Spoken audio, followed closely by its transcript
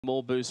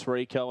More Boost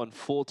Rico and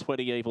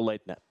 420 Evil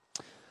Edna.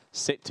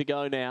 Set to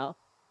go now.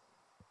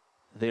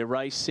 They're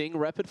racing.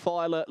 Rapid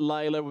Fire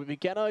Layla. We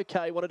began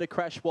okay. Wanted to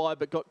crash wide,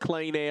 but got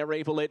clean air.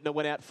 Evil Edna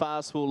went out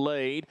fast. Will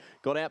lead.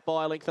 Got out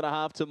by a length and a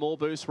half to More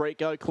Boost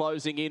Rico.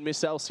 Closing in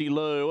Miss Elsie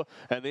Lou.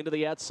 And then to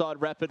the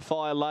outside, Rapid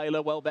Fire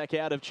Layla. Well back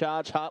out of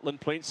charge. Heartland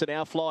Prince and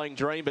Our Flying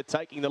Dream, but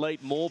taking the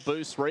lead, More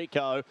Boost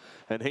Rico.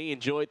 And he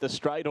enjoyed the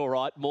straight all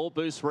right. More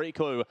Boost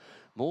Rico.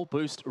 More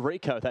Boost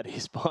Rico, that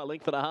is, by a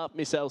length and a half,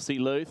 Miss Elsie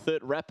Lou.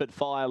 Third, Rapid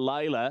Fire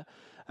Layla.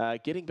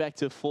 Getting back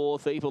to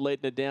fourth, Evil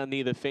Edna down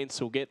near the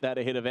fence will get that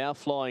ahead of Our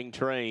Flying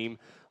Dream.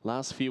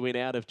 Last few in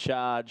out of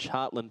charge,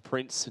 Heartland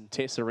Prince and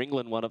Tessa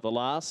England, one of the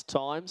last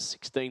times,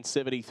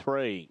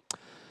 16.73.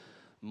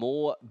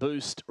 More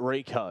Boost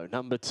Rico,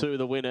 number 2,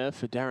 the winner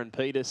for Darren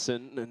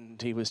Peterson, and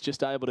he was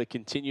just able to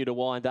continue to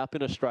wind up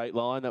in a straight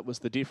line. That was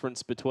the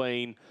difference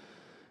between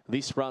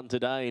this run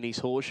today and his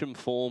Horsham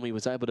form. He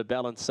was able to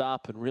balance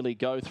up and really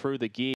go through the gear.